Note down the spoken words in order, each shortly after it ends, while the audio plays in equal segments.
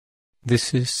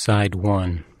This is side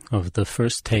 1 of the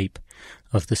first tape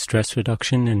of the stress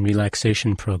reduction and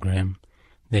relaxation program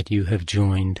that you have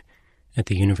joined at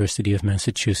the University of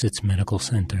Massachusetts Medical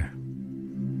Center.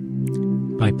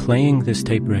 By playing this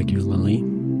tape regularly,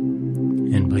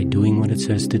 and by doing what it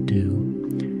says to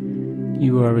do,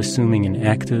 you are assuming an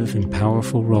active and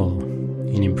powerful role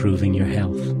in improving your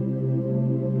health.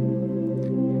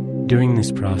 During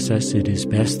this process, it is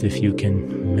best if you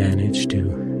can manage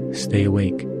to stay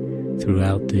awake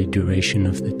throughout the duration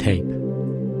of the tape.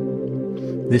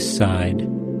 This side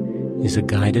is a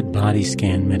guided body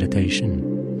scan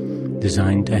meditation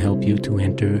designed to help you to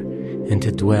enter and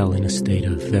to dwell in a state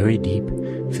of very deep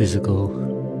physical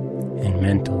and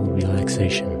mental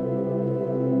relaxation.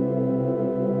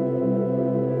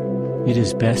 It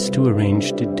is best to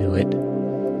arrange to do it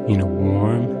in a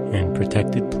warm and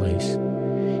protected place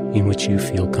in which you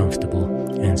feel comfortable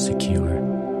and secure,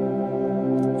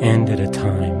 and at a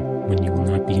time when you will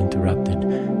not be interrupted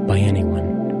by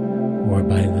anyone or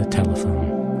by the telephone.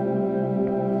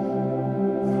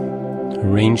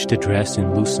 Arrange to dress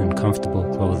in loose and comfortable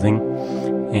clothing,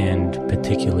 and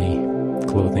particularly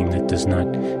clothing that does not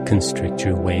constrict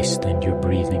your waist and your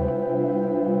breathing.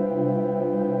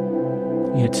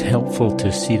 It's helpful to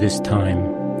see this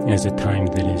time as a time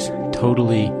that is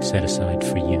totally set aside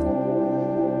for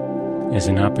you, as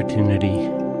an opportunity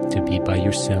to be by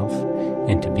yourself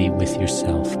and to be with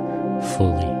yourself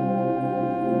fully.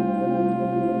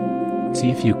 See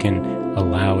if you can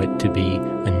allow it to be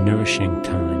a nourishing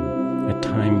time, a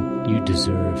time you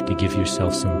deserve to give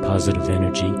yourself some positive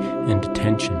energy and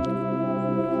attention,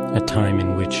 a time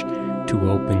in which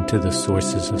to open to the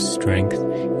sources of strength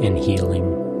and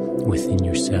healing within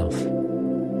yourself.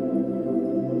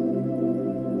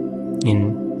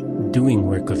 In doing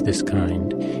work of this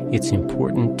kind, it's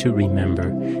important to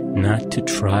remember not to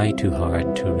try too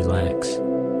hard to relax.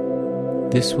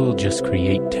 This will just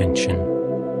create tension.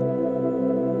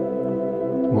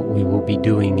 What we will be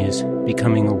doing is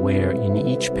becoming aware in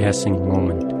each passing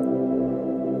moment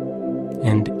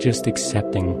and just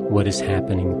accepting what is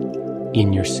happening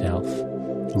in yourself,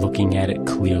 looking at it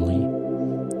clearly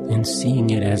and seeing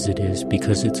it as it is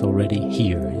because it's already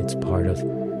here. It's part of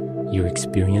your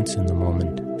experience in the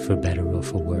moment, for better or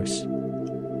for worse.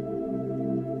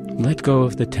 Let go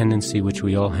of the tendency which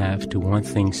we all have to want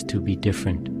things to be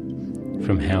different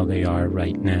from how they are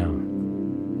right now,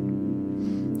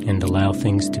 and allow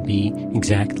things to be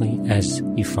exactly as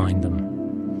you find them.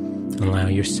 Allow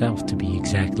yourself to be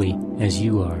exactly as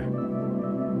you are.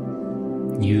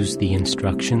 Use the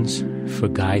instructions for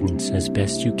guidance as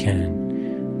best you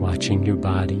can, watching your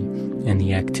body and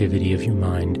the activity of your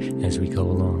mind as we go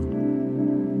along.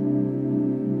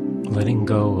 Letting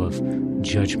go of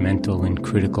judgmental and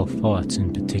critical thoughts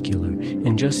in particular,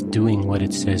 and just doing what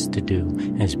it says to do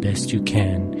as best you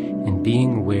can, and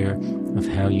being aware of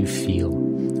how you feel,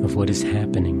 of what is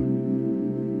happening.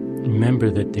 Remember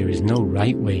that there is no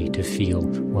right way to feel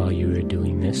while you are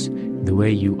doing this. The way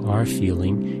you are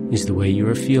feeling is the way you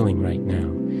are feeling right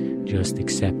now. Just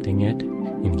accepting it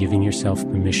and giving yourself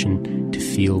permission to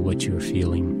feel what you're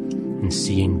feeling and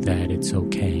seeing that it's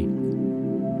okay.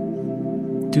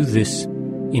 Do this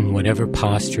in whatever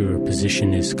posture or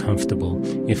position is comfortable.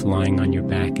 If lying on your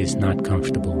back is not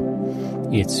comfortable,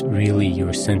 it's really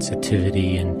your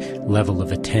sensitivity and level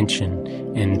of attention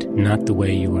and not the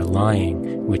way you are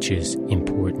lying which is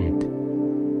important.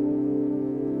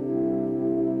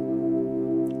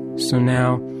 So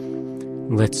now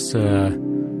let's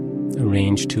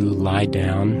arrange to lie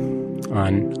down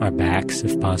on our backs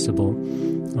if possible,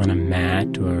 on a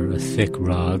mat or a thick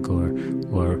rug or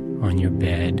on your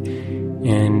bed,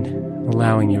 and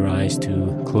allowing your eyes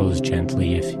to close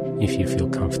gently if you feel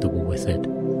comfortable with it.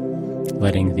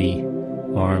 Letting the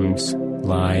arms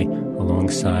lie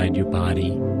alongside your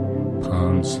body,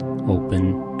 palms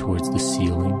open towards the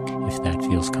ceiling if that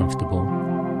feels comfortable,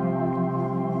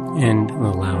 and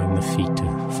allowing the feet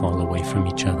to fall away from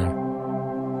each other.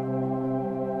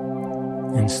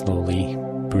 And slowly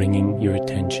bringing your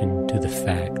attention to the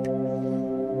fact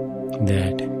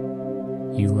that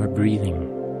you are breathing.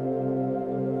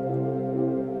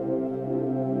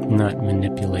 Not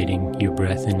manipulating your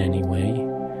breath in any way,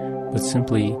 but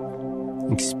simply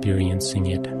experiencing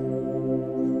it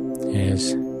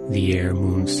as the air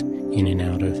moves in and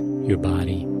out of your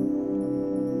body,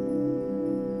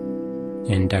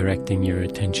 and directing your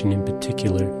attention in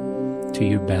particular to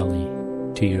your belly,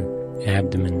 to your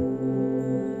abdomen,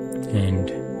 and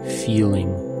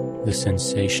feeling the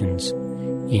sensations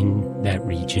in that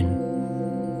region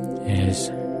as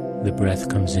the breath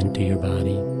comes into your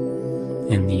body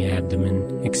and the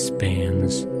abdomen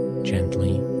expands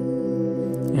gently,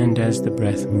 And as the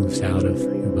breath moves out of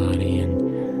your body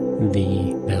and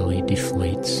the belly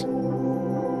deflates,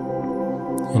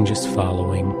 and just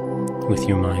following with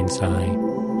your mind's eye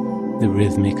the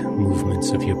rhythmic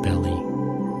movements of your belly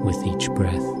with each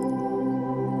breath,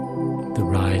 the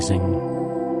rising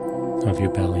of your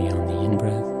belly on the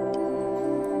in-breath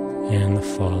and the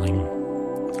falling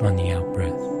on the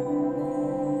out-breath.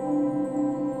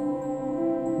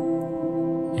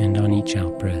 And on each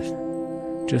out-breath,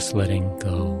 just letting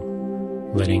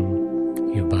go,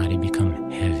 letting your body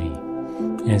become heavy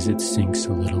as it sinks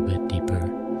a little bit deeper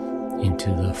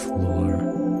into the floor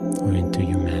or into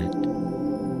your mat.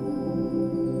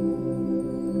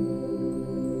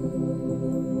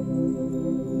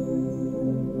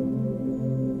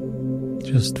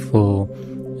 Just full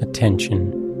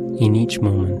attention in each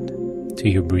moment to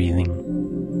your breathing.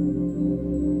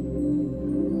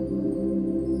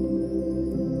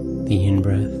 The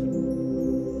in-breath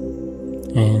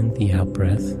and the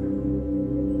out-breath,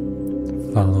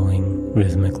 following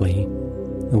rhythmically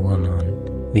the one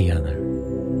on the other.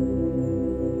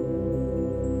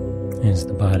 As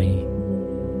the body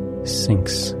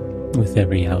sinks with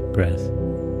every out-breath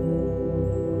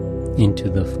into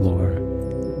the floor,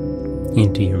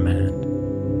 into your mat,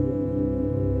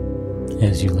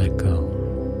 as you let go.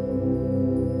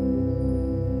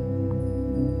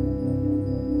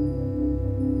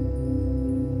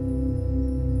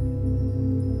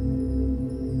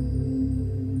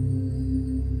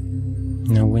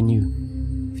 Now when you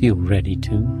feel ready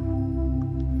to,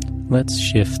 let's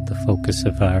shift the focus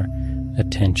of our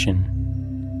attention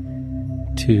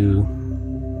to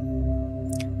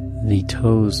the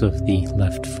toes of the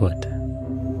left foot.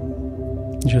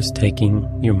 Just taking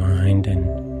your mind and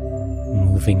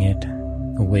moving it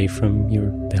away from your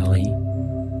belly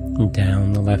and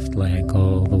down the left leg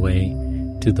all the way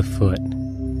to the foot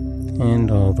and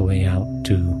all the way out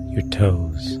to your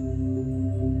toes.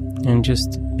 And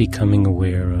just becoming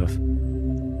aware of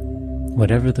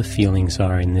whatever the feelings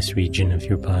are in this region of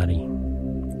your body.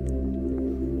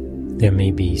 There may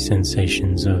be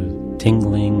sensations of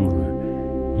tingling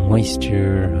or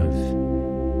moisture,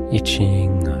 of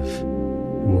itching, of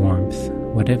warmth,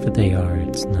 whatever they are,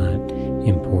 it's not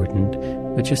important,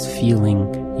 but just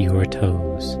feeling your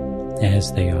toes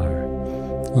as they are.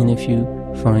 And if you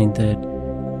find that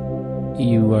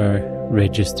you are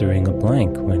registering a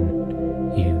blank when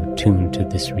you tune to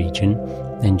this region,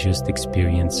 then just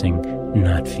experiencing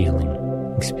not feeling,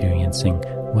 experiencing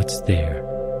what's there.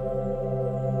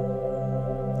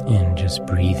 And just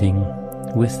breathing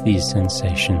with these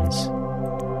sensations.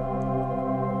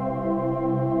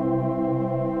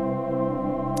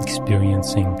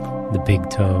 Experiencing the big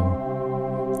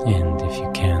toe, and if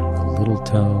you can, the little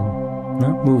toe,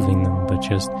 not moving them, but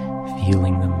just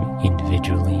feeling them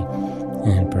individually,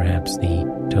 and perhaps the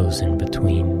toes in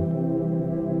between.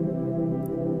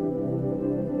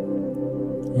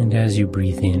 And as you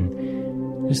breathe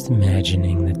in, just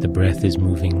imagining that the breath is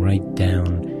moving right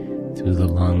down through the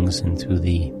lungs and through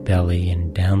the belly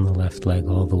and down the left leg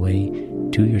all the way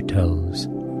to your toes.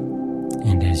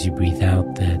 And as you breathe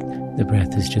out, that the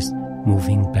breath is just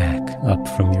moving back up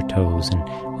from your toes and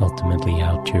ultimately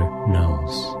out your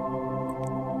nose.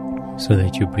 So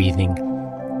that you're breathing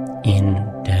in,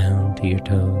 down to your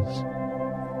toes,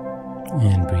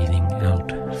 and breathing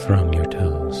out from your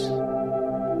toes.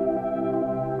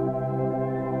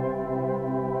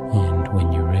 And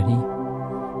when you're ready,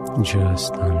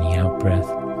 just on the out-breath,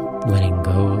 letting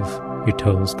go of your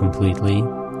toes completely,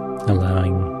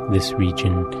 allowing this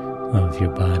region of your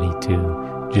body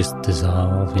to just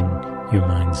dissolve in your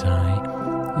mind's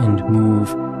eye, and move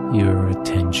your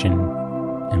attention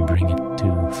and bring it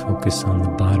to focus on the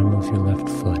bottom of your left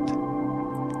foot.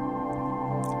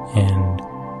 And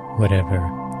whatever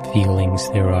feelings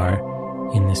there are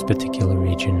in this particular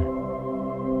region,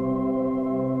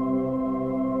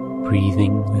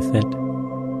 breathing with it,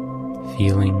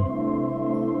 feeling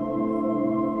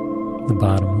the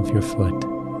bottom of your foot.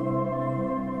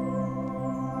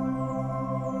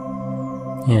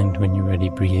 And when you're ready,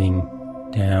 breathing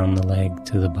down the leg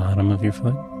to the bottom of your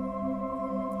foot.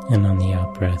 And on the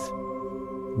out-breath,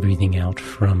 breathing out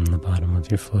from the bottom of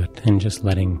your foot and just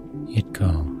letting it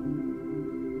go.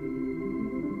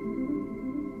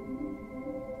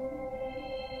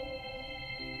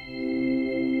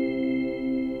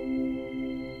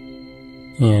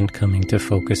 And coming to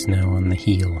focus now on the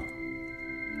heel,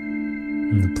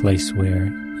 in the place where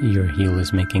your heel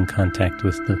is making contact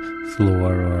with the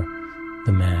floor or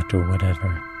the mat or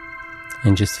whatever,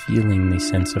 and just feeling the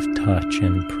sense of touch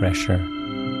and pressure.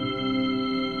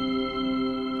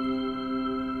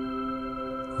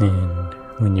 And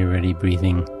when you're ready,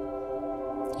 breathing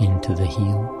into the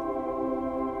heel.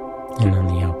 And on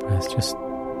the out-breath, just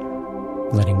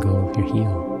letting go of your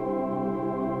heel.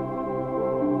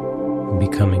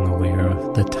 Becoming aware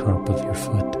of the top of your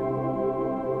foot.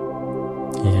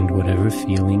 And whatever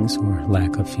feelings or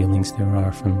lack of feelings there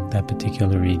are from that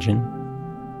particular region.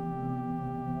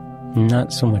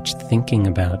 Not so much thinking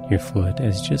about your foot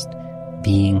as just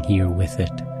being here with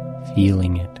it,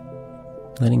 feeling it,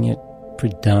 letting it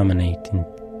predominate in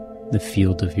the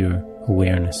field of your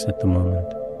awareness at the moment.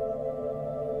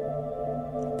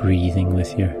 Breathing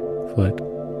with your foot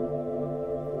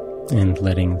and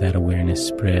letting that awareness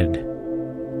spread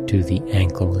to the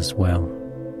ankle as well.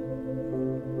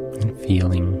 And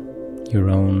feeling your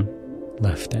own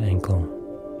left ankle.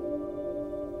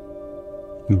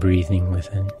 Breathing with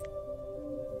it.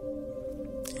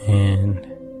 And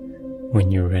when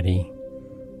you're ready,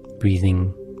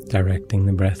 breathing, directing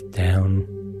the breath down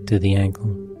to the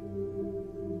ankle.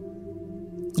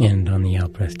 And on the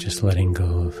out-breath, just letting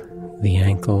go of the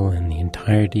ankle and the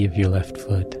entirety of your left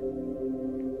foot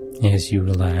as you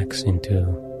relax into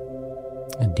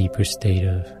a deeper state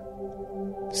of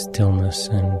stillness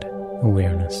and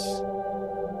awareness.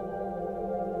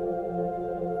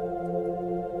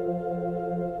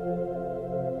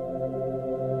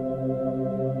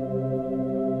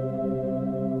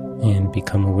 And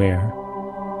become aware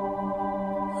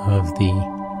of the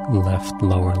left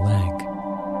lower leg,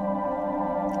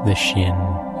 the shin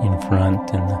in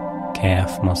front and the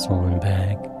calf muscle and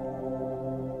back,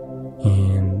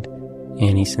 and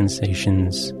any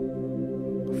sensations,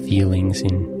 feelings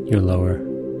in your lower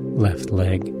left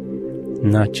leg,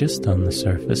 not just on the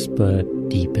surface but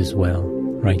deep as well,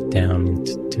 right down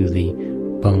into the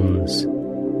bones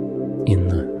in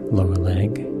the lower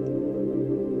leg.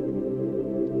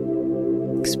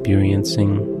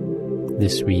 Experiencing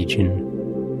this region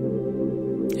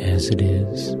as it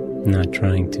is, not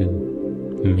trying to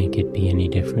make it be any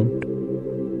different.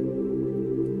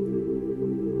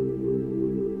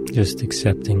 Just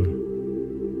accepting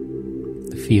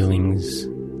the feelings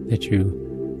that you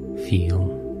feel,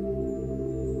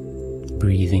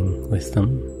 breathing with them,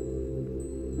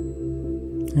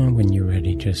 and when you're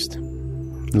ready, just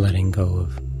letting go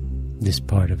of this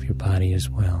part of your body as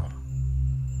well,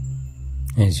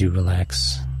 as you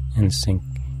relax and sink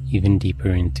even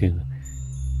deeper into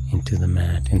the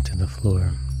mat, into the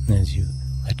floor, as you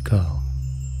let go.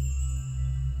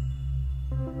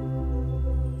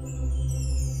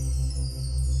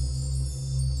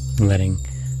 Letting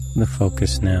the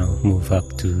focus now move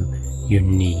up to your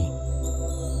knee.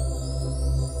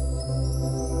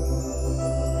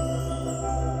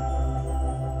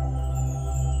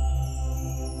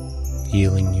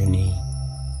 Feeling your knee,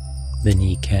 the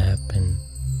kneecap and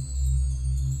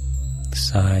the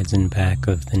sides and back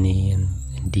of the knee and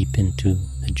deep into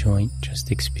the joint,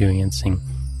 just experiencing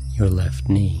your left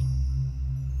knee.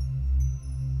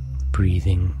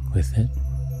 Breathing with it.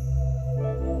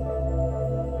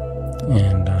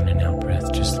 And on an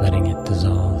out-breath, just letting it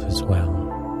dissolve as well.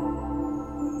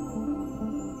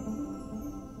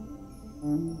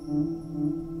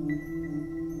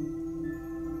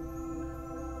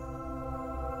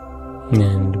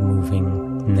 And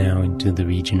moving now into the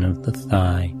region of the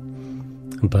thigh,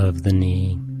 above the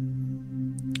knee,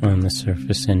 on the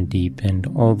surface and deep, and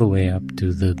all the way up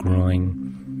to the groin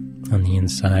on the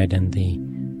inside and the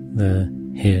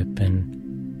hip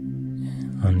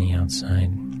and on the outside.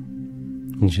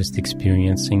 And just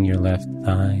experiencing your left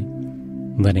thigh,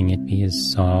 letting it be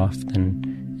as soft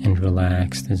and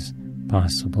relaxed as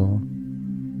possible.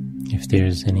 If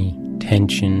there's any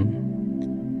tension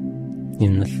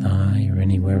in the thigh or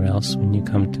anywhere else when you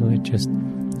come to it, just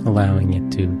allowing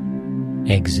it to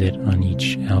exit on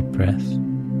each out-breath.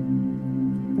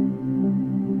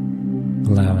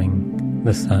 Allowing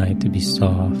the thigh to be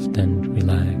soft and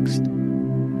relaxed.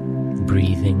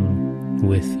 Breathing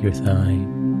with your thigh.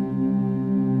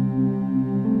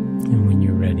 And when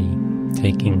you're ready,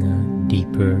 taking a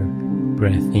deeper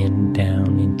breath in,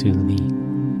 down into the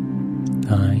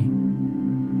thigh.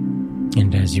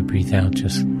 And as you breathe out,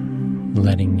 just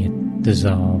letting it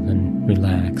dissolve and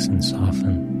relax and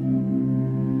soften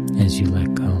as you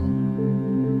let go.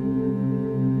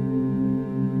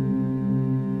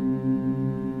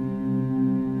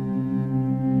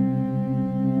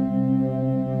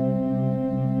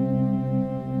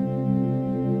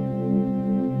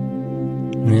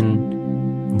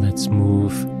 Then let's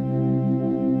move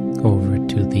over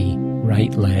to the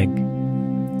right leg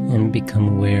and become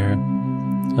aware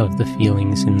of the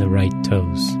feelings in the right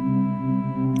toes,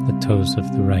 the toes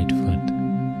of the right foot.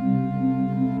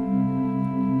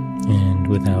 And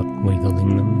without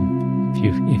wiggling them,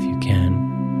 if you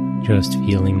can, just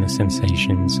feeling the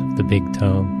sensations of the big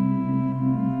toe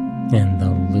and the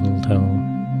little toe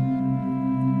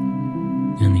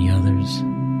and the others.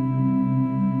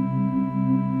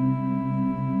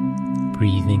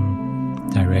 Breathing,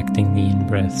 directing the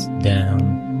in-breaths down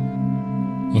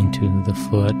into the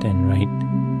foot and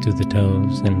right to the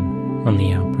toes, and on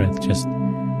the out-breath just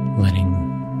letting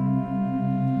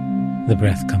the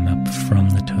breath come up from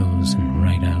the toes and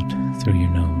right out through your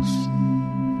nose.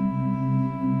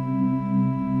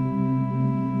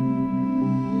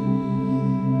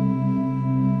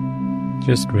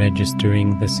 Just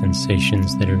registering the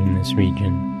sensations that are in this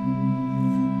region,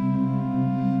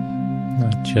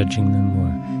 not judging them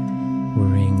or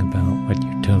worrying about what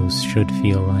your toes should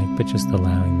feel like, but just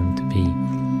allowing them to be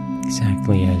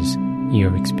exactly as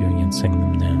you're experiencing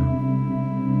them now.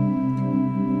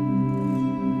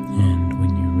 And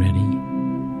when you're ready,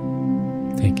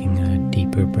 taking a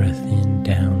deeper breath in,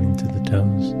 down into the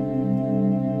toes.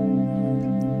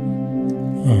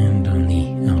 And on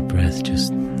the out-breath,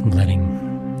 just letting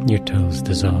your toes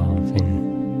dissolve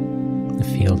in the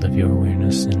field of your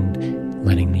awareness and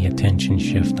letting the attention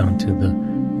shift onto the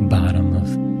bottom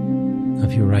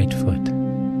of your right foot.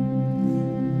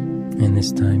 And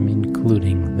this time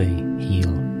including the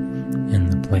heel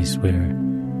and the place where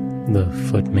the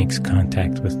foot makes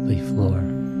contact with the floor,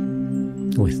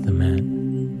 with the mat.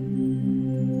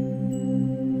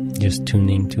 Just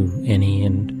tuning to any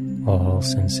and all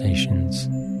sensations,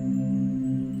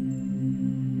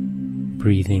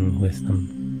 breathing with them.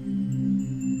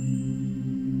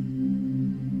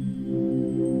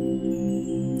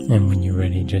 And when you're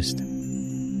ready, just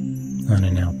on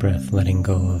an out breath, letting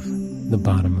go of the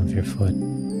bottom of your foot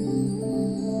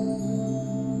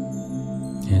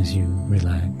as you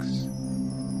relax,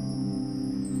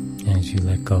 as you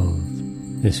let go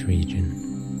of this region.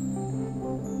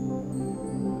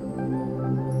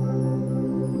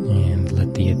 And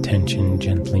let the attention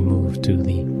gently move to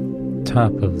the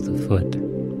top of the foot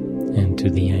and to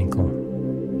the ankle.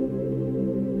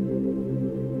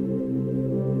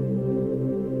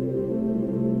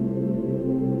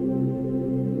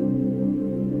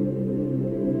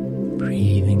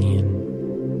 Breathing in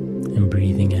and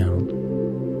breathing out,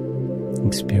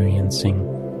 experiencing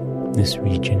this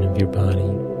region of your body.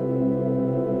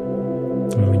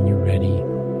 And when you're ready,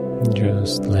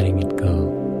 just letting it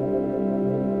go.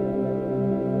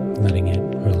 Letting it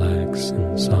relax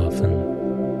and soften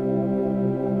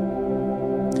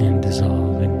and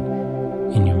dissolve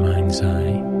in your mind's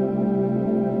eye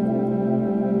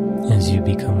as you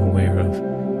become aware of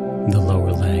the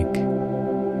lower leg,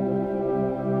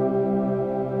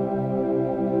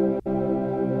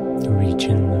 the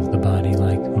region of the body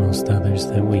like most others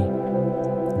that we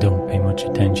don't pay much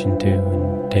attention to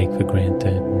and take for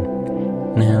granted.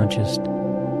 And now just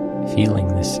feeling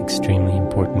this extremely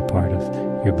important part of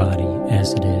your body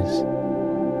as it is,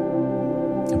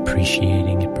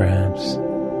 appreciating it perhaps.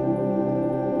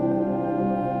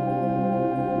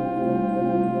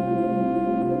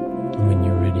 When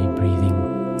you're ready, breathing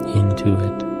into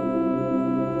it,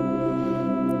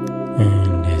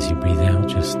 and as you breathe out,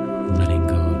 just letting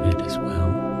go of it as well.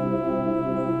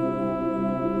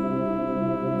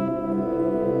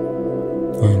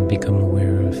 And become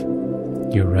aware of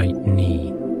your right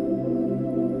knee.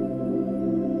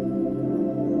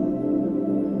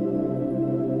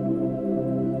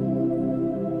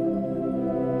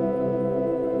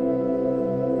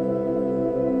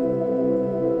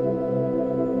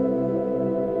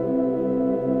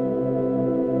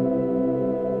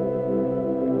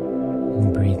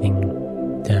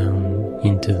 Breathing down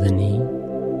into the knee,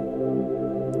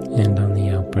 and on the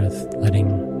out-breath, letting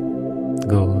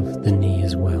go of the knee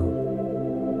as well.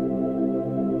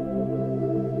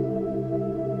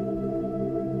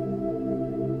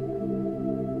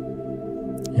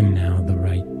 And now the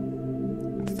right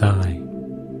thigh,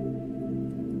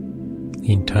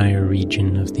 the entire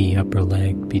region of the upper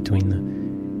leg between the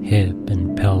hip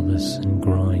and pelvis and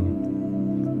groin,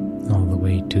 all the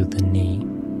way to the knee.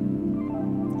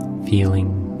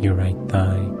 Feeling your right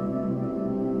thigh,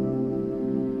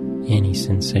 any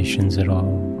sensations at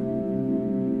all.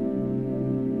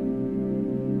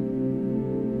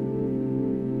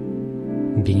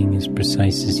 Being as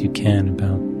precise as you can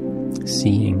about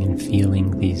seeing and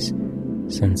feeling these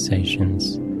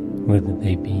sensations, whether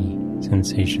they be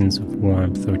sensations of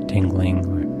warmth or tingling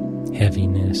or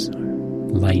heaviness or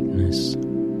lightness,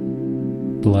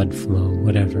 blood flow,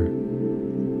 whatever.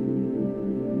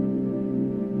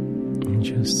 And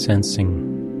just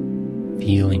sensing,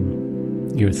 feeling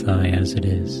your thigh as it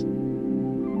is.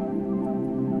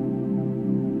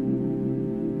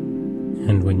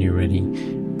 And when you're ready,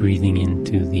 breathing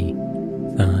into the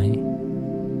thigh.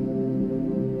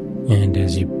 And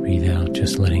as you breathe out,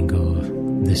 just letting go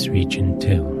of this region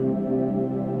too.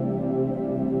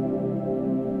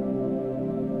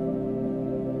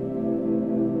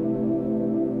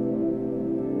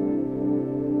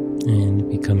 And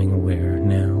becoming aware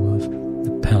now of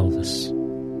the pelvis,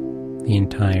 the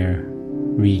entire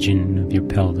region of your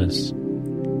pelvis,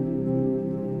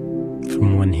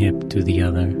 from one hip to the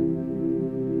other.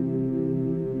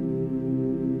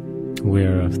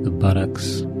 Aware of the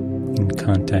buttocks in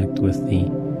contact with the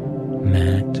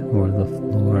mat or the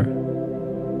floor,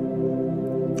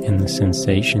 and the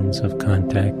sensations of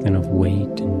contact and of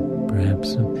weight and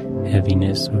perhaps of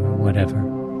heaviness or whatever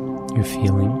you're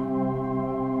feeling.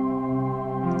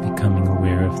 Becoming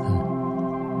aware of the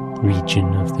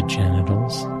region of the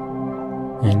genitals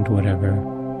and whatever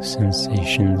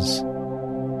sensations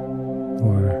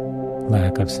or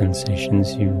lack of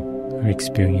sensations you are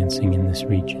experiencing in this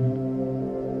region.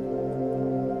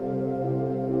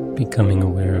 Becoming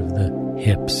aware of the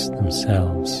hips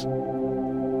themselves,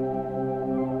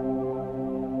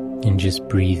 and just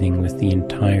breathing with the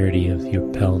entirety of your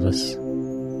pelvis.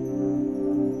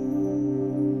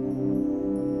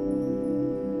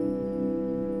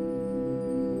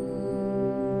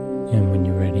 And when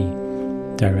you're ready,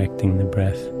 directing the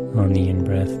breath on the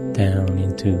in-breath down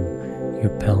into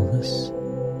your pelvis.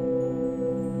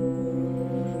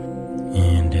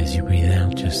 And as you breathe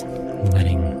out, just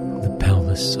letting the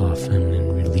pelvis soften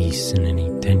and release, and any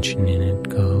tension in it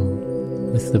go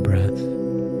with the breath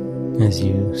as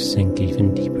you sink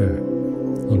even deeper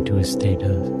into a state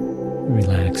of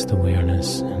relaxed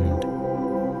awareness and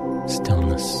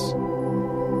stillness.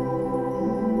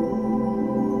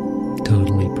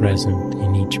 Totally present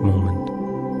in each moment.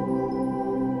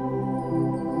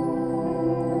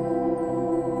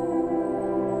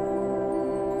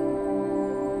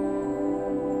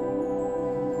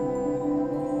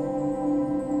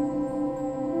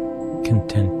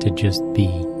 Content to just be,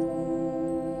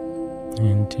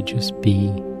 and to just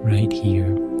be right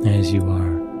here as you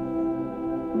are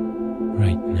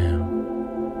right now.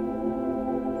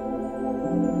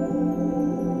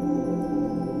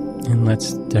 And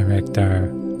let's direct our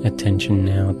attention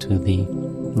now to the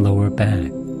lower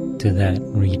back, to that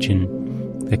region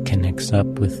that connects up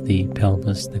with the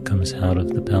pelvis, that comes out of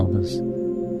the pelvis.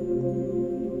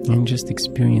 And just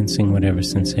experiencing whatever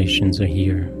sensations are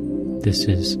here. This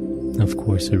is, of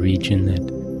course, a region that,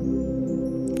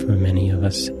 for many of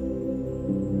us,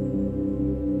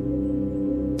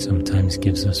 sometimes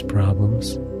gives us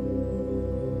problems.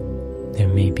 There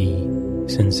may be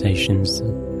sensations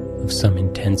of some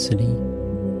intensity,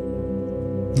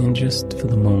 and just for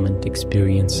the moment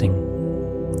experiencing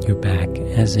your back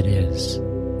as it is,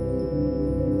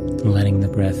 letting the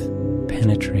breath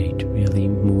penetrate, really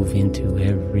move into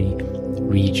every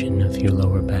region of your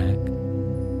lower back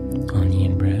on the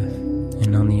in-breath,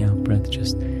 and on the out-breath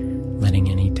just letting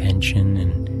any tension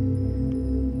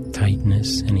and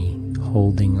tightness, any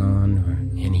holding on or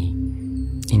any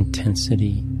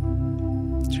intensity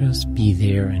just be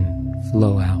there and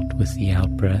flow out with the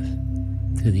out-breath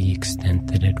to the extent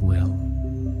that it will.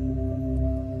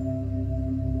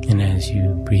 And as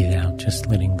you breathe out, just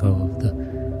letting go of the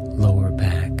lower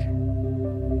back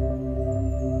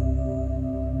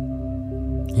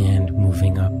and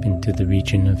moving up into the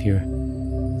region of your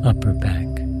upper back.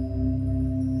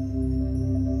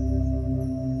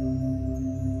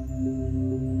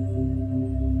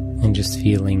 And just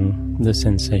feeling the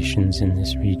sensations in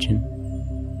this region.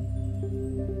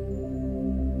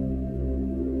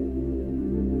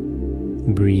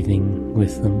 Breathing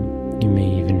with them. You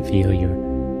may even feel your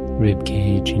rib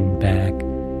cage and back,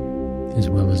 as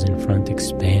well as in front,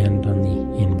 expand on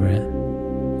the in-breath.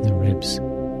 The ribs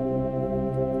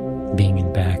being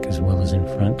in back as well as in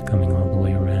front, coming all the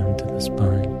way around to the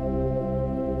spine.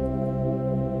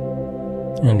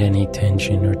 And any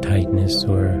tension or tightness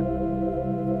or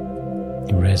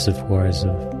reservoirs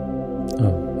of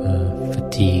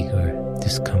fatigue or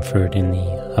discomfort in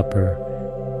the upper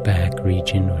back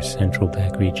region or central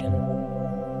back region,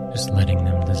 just letting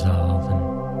them dissolve and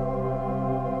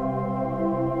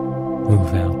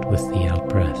move out with the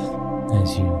out-breath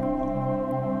as you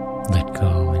let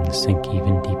go and sink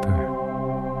even deeper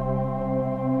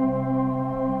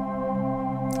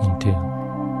into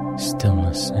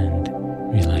stillness and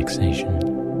relaxation.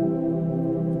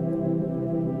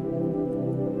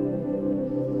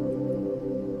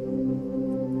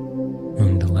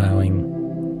 And allowing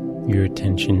your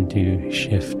attention to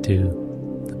shift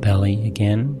to the belly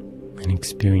again, and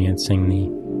experiencing the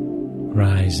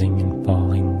rising and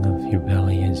falling of your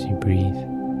belly as you breathe.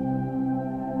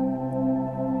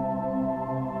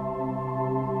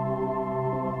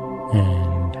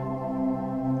 And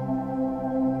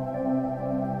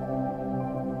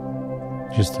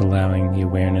just allowing the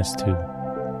awareness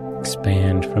to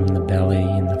expand from the belly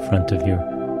in the front of your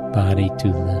body to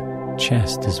the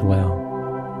chest as well.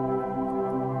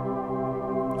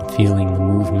 Feeling the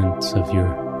movements of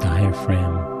your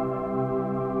diaphragm,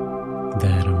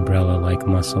 that umbrella-like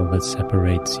muscle that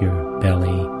separates your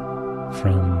belly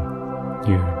from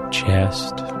your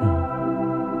chest,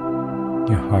 from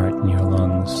your heart and your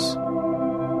lungs.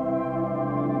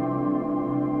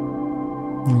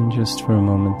 And just for a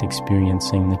moment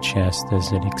experiencing the chest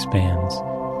as it expands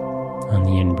on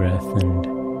the in-breath and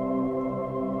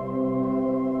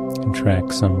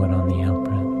contracts somewhat on the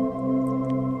out-breath.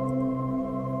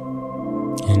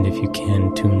 And if you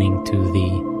can, tuning to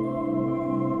the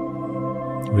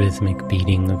rhythmic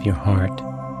beating of your heart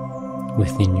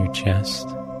within your chest,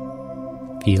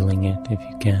 feeling it if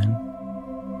you can.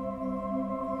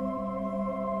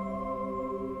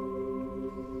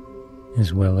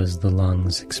 As well as the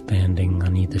lungs expanding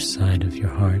on either side of your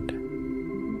heart,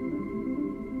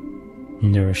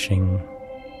 nourishing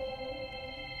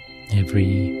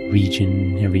every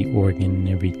region, every organ,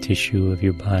 every tissue of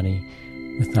your body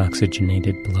with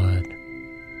oxygenated blood.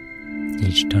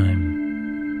 Each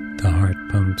time the heart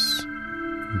pumps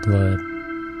blood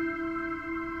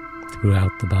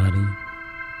throughout the body.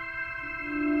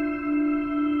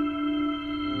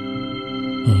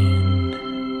 And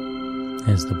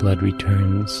as the blood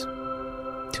returns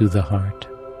to the heart,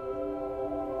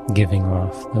 giving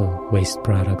off the waste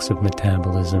products of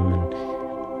metabolism and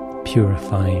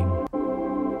purifying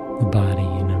the body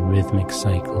in a rhythmic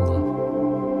cycle of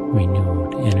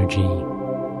renewed energy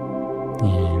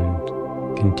and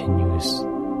continuous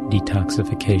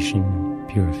detoxification,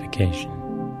 purification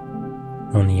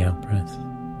on the out-breath.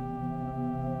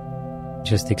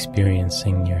 Just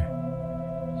experiencing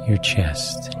your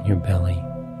chest and your belly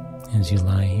as you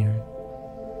lie here.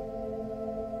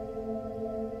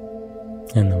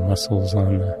 And the muscles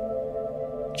on the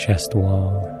chest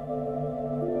wall,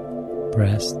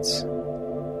 breasts,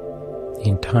 the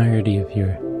entirety of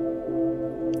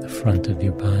the front of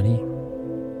your body.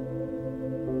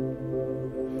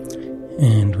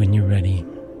 And when you're ready,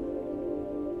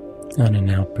 on an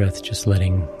out breath, just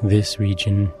letting this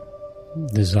region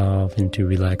dissolve into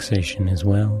relaxation as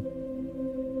well.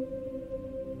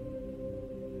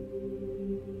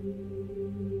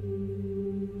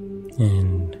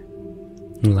 And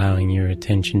allowing your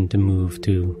attention to move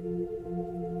to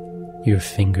your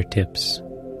fingertips.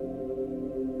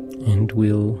 And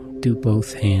we'll do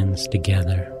both hands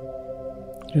together.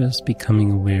 Just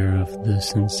becoming aware of the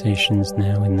sensations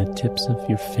now in the tips of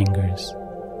your fingers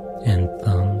and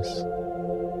thumbs.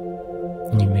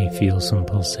 You may feel some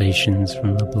pulsations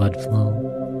from the blood flow.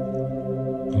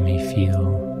 You may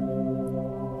feel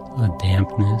a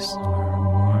dampness or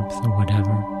warmth or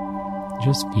whatever.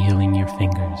 Just feeling your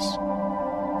fingers,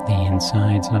 the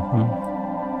insides of them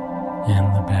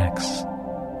and the backs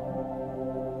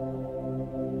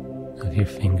of your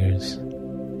fingers,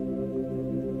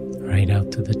 right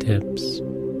out to the tips.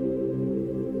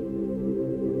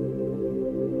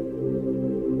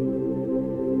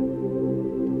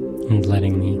 And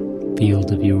letting the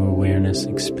field of your awareness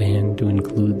expand to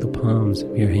include the palms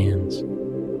of your hands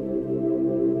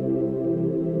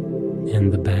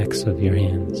and the backs of your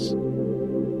hands.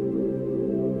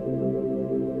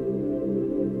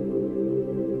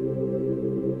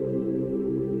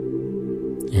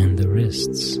 And the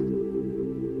wrists.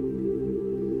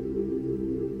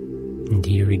 And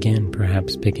here again,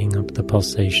 perhaps picking up the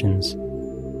pulsations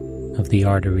of the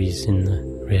arteries in the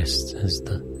wrists as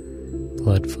the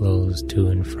blood flows to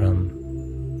and from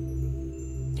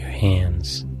your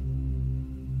hands.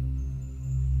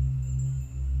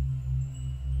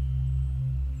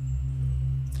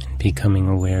 And becoming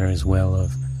aware as well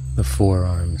of the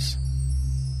forearms.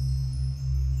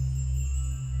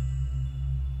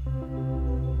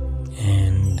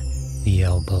 And the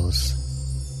elbows.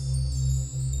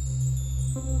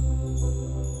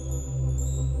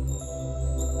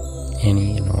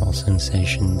 Any and all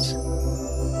sensations,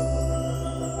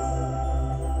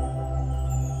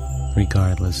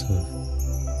 regardless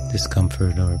of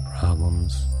discomfort or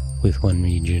problems with one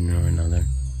region or another.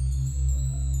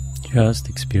 Just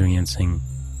experiencing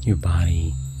your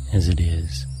body as it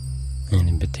is, and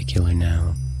in particular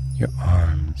now, your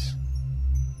arms.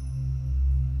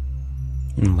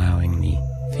 Allowing the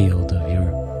field of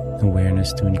your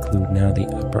awareness to include now the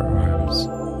upper arms,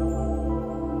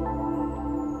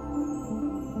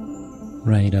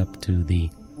 right up to the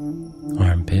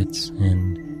armpits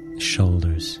and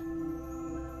shoulders.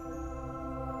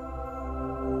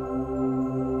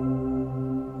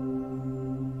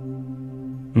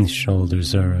 The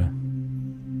shoulders are a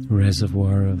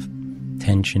reservoir of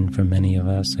tension for many of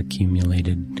us,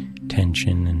 accumulated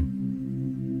tension,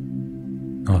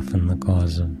 and often the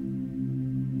cause of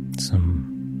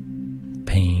some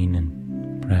pain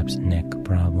and perhaps neck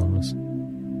problems.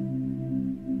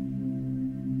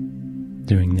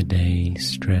 During the day,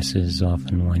 stresses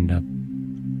often wind up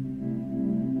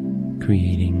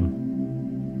creating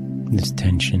this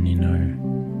tension in our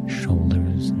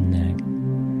shoulders and neck.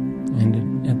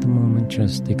 And at the moment,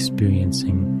 just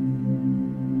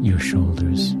experiencing your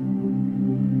shoulders.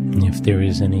 And if there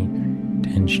is any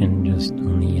tension, just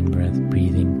on the in-breath,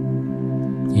 breathing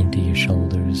into your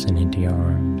shoulders and into your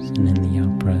arms, and in the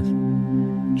out-breath,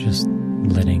 just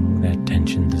letting that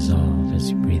tension dissolve as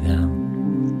you breathe out,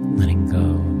 letting go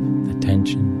of the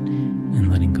tension and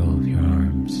letting go of your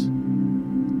arms,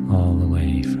 all the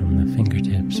way from the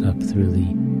fingertips up through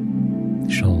the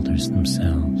shoulders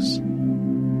themselves.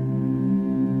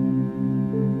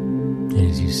 And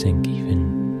as you sink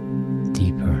even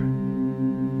deeper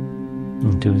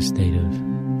into a state of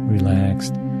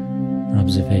relaxed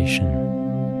observation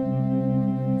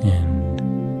and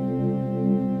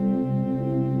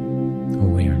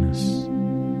awareness.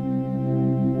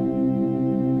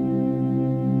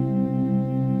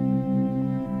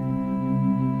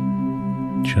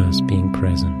 Just being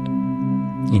present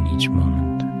in each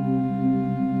moment.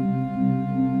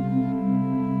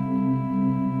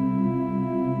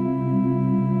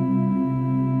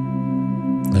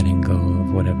 Letting go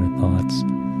of whatever thoughts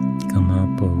come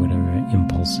up or whatever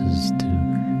impulses to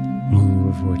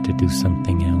move or to do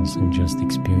something else, and just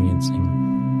experiencing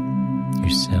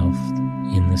yourself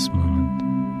in this moment.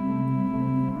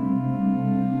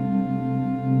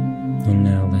 And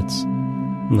now let's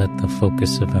let the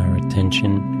focus of our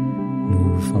attention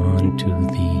move on to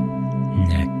the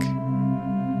neck,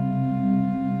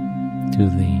 to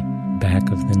the back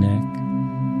of the neck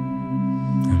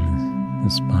and the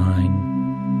spine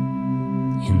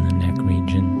in the neck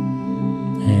region,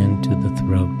 and to the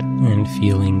throat, and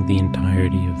feeling the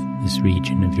entirety of this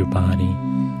region of your body,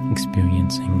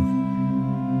 experiencing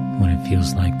what it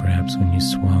feels like perhaps when you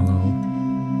swallow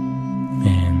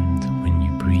and when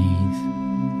you breathe,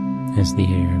 as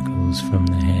the air goes from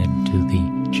the head to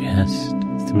the chest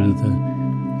through the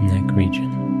neck region.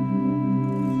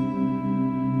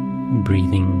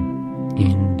 Breathing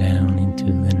in down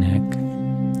into the neck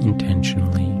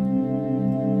intentionally,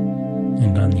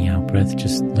 and on the out-breath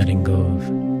just letting go of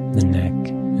the neck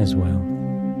as well.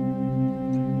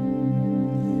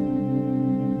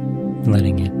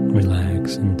 Letting it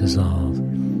relax and dissolve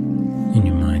in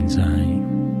your mind's eye.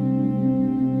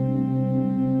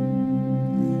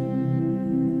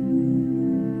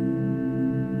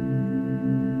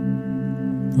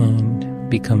 And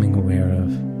becoming aware of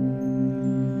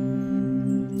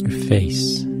your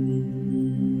face,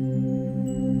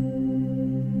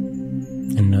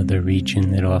 another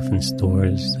region that often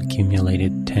stores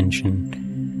accumulated tension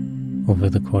over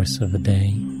the course of a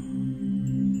day.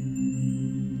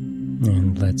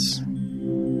 And let's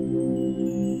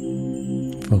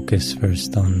focus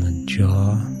first on the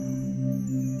jaw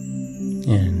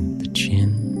and the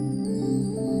chin,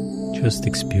 just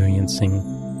experiencing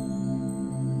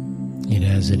it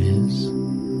as it is.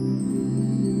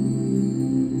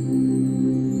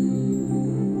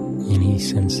 Any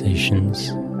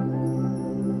sensations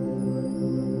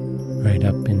right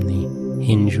up in the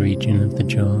hinge region of the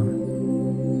jaw.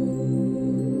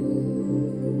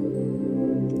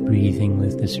 Breathing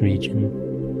with this region.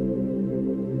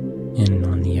 And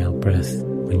on the out-breath,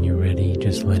 when you're ready,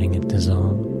 just letting it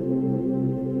dissolve.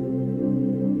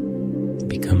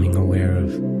 Becoming aware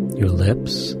of your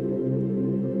lips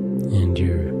and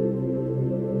your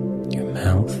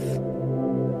mouth,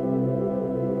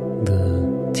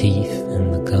 the teeth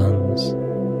and the gums,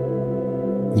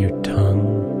 your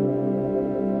tongue,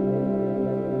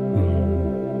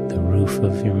 the roof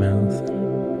of your mouth,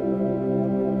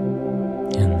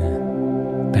 and the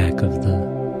back of the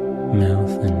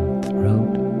mouth and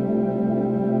throat,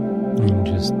 and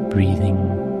just breathing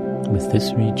with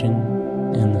this region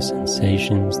and the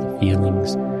sensations, the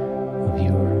feelings of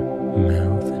your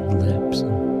mouth and lips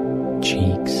and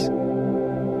cheeks.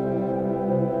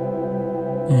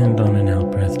 And on an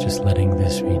out-breath, just letting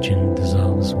this region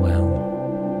dissolve as well,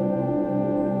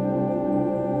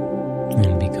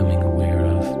 and becoming aware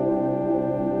of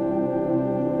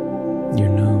your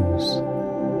nose,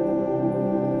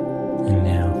 and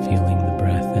now feeling the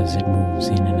breath as it moves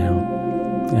in and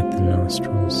out at the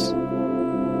nostrils.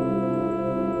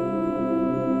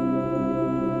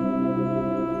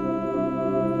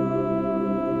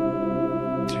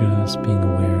 Just being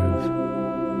aware of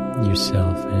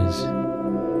yourself as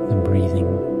the breathing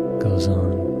goes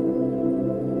on.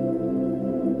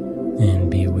 And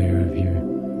be aware of your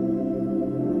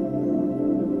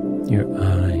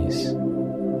eyes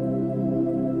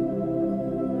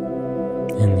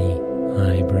and the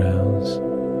eyebrows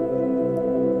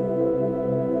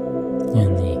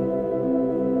and the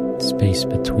space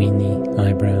between the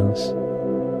eyebrows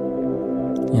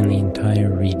and the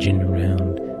entire region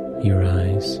around your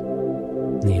eyes,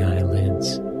 the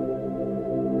eyelids.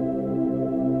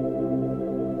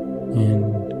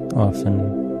 And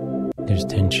often there's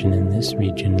tension in this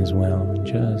region as well, and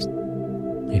just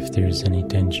if there's any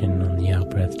tension on the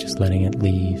out-breath, just letting it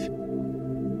leave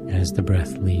as the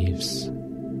breath leaves.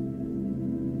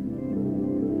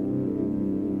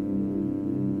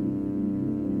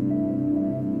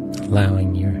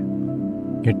 Allowing your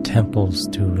temples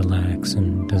to relax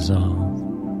and dissolve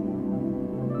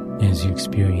as you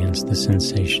experience the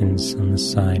sensations on the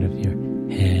side of your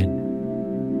head.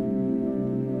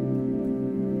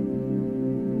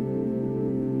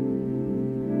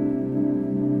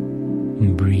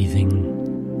 And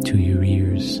breathing to your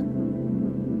ears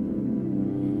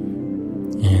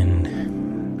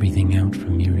and breathing out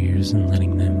from your ears and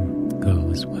letting them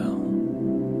go as well.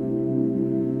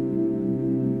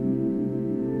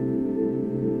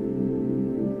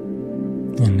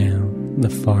 And now the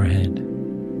forehead.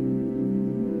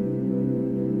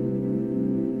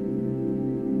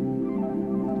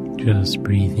 Just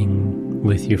breathing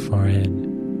with your forehead,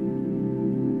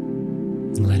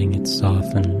 letting it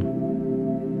soften.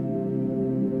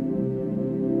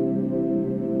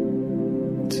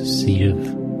 It's a seat of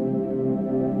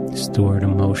stored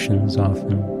emotions,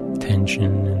 often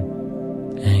tension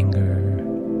and anger,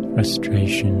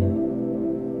 frustration.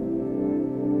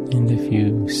 And if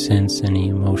you sense any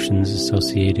emotions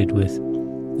associated with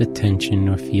the tension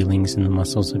or feelings in the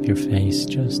muscles of your face,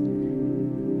 just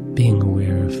being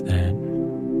aware of that,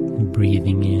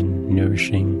 breathing in,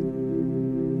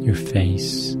 nourishing your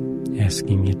face,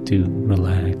 asking it to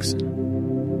relax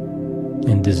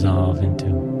and dissolve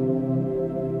into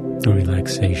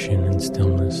relaxation and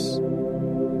stillness.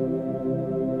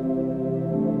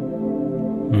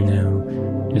 Now,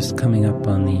 just coming up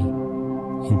on the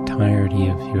entirety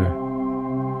of your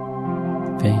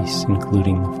face,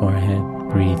 including the forehead,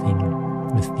 breathing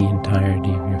with the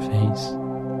entirety of your face,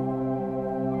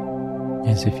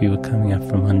 as if you were coming up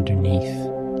from underneath,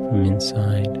 from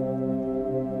inside,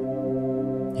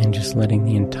 and just letting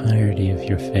the entirety of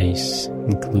your face,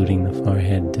 including the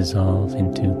forehead, dissolve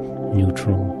into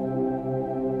neutral.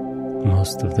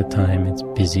 Most of the time it's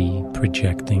busy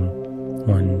projecting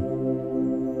one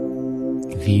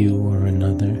view or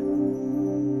another.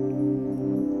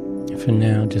 For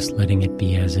now, just letting it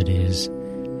be as it is,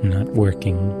 not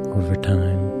working over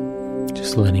time,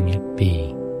 just letting it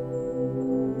be.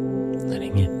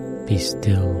 Letting it be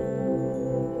still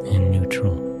and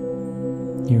neutral.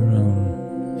 Your own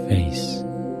face.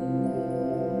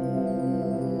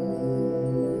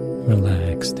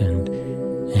 Relaxed and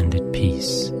at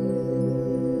peace.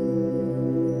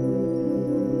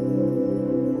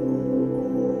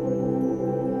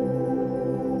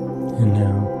 And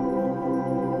now,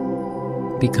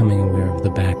 becoming aware of the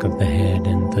back of the head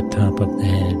and the top of the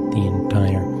head, the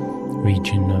entire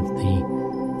region of the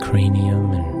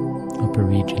cranium and upper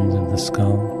regions of the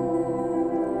skull.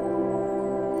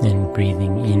 And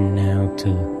breathing in now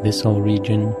to this whole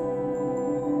region.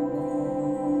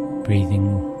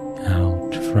 Breathing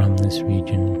out from this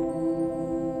region.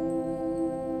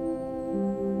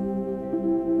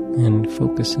 And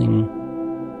focusing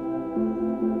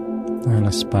on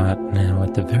a spot now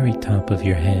at the very top of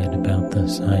your head, about the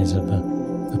size of a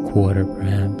quarter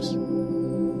perhaps,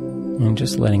 and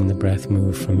just letting the breath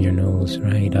move from your nose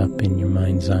right up in your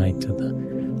mind's eye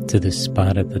to the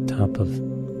spot at the top of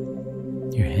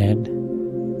your head,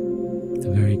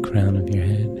 the very crown of your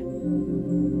head,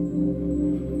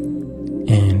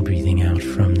 and breathing out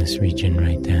from this region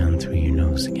right down through your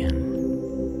nose again.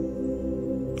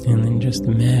 And then just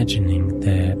imagining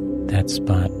that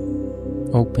spot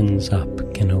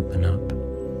can open up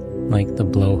like the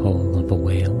blowhole of a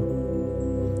whale,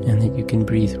 and that you can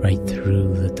breathe right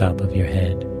through the top of your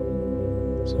head.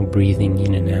 So breathing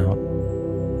in and out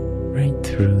right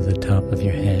through the top of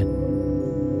your head,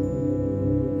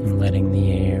 and letting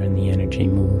the air and the energy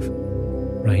move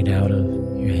right out of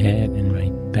your head and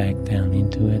right back down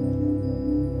into it,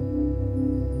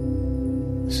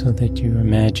 so that you're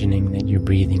imagining that you're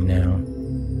breathing now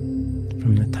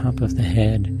from the top of the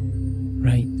head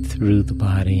right through the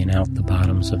body and out the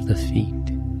bottoms of the feet.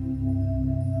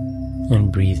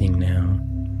 And breathing now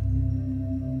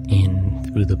in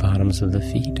through the bottoms of the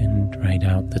feet and right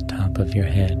out the top of your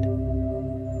head.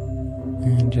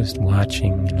 And just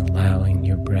watching and allowing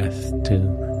your breath to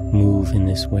move in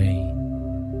this way,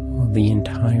 the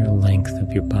entire length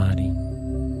of your body,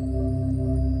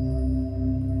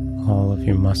 all of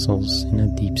your muscles in a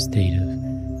deep state of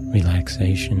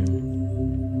relaxation,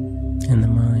 and the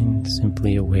mind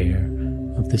simply aware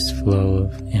of this flow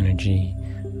of energy,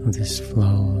 of this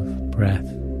flow of breath,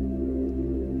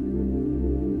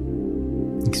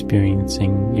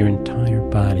 experiencing your entire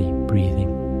body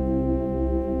breathing.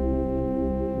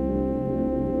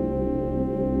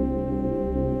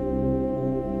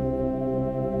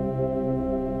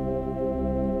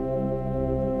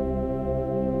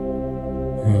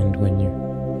 And when you're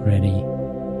ready,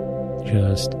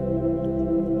 just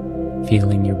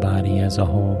feeling your body as a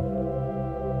whole,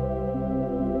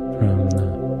 from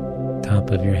the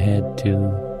top of your head to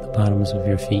the bottoms of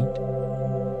your feet.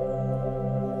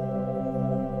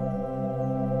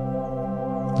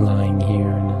 Lying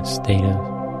here in a state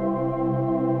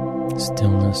of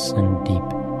stillness and deep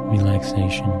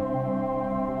relaxation.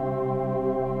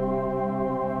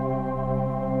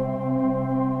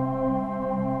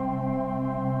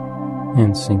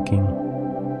 And sinking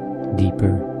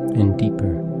deeper and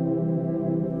deeper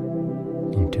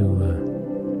into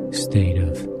a state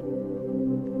of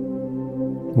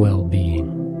well-being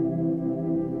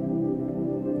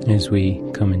as we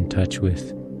come in touch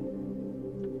with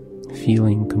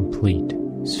feeling complete,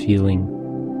 feeling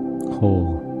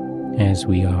whole as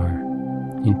we are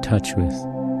in touch with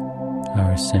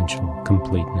our essential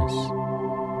completeness.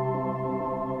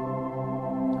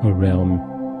 A realm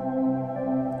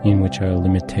in which our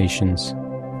limitations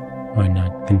are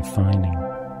not confining,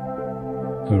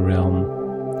 a realm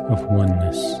of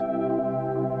oneness,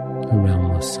 a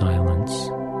realm of silence,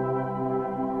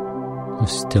 of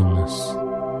stillness,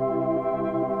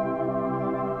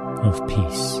 of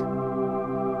peace,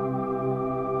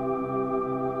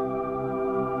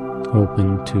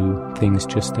 open to things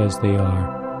just as they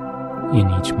are in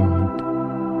each moment,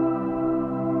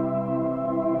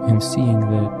 and seeing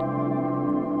that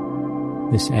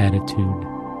this attitude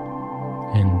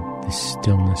and this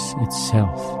stillness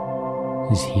itself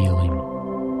is healing,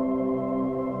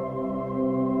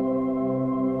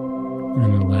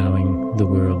 and allowing the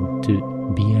world to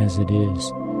be as it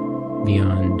is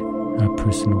beyond our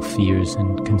personal fears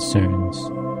and concerns,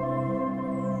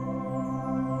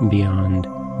 beyond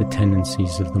the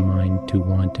tendencies of the mind to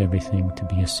want everything to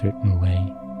be a certain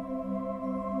way,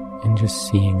 and just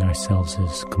seeing ourselves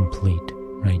as complete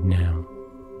right now,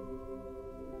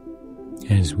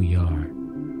 as we are,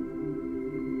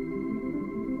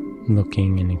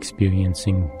 looking and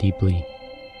experiencing deeply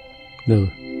the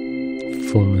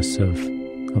fullness of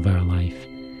our life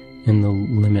and the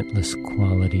limitless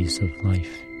qualities of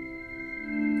life,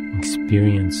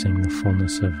 experiencing the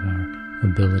fullness of our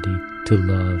ability to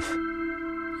love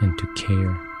and to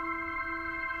care,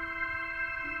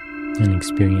 and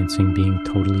experiencing being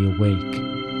totally awake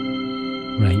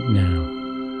right now.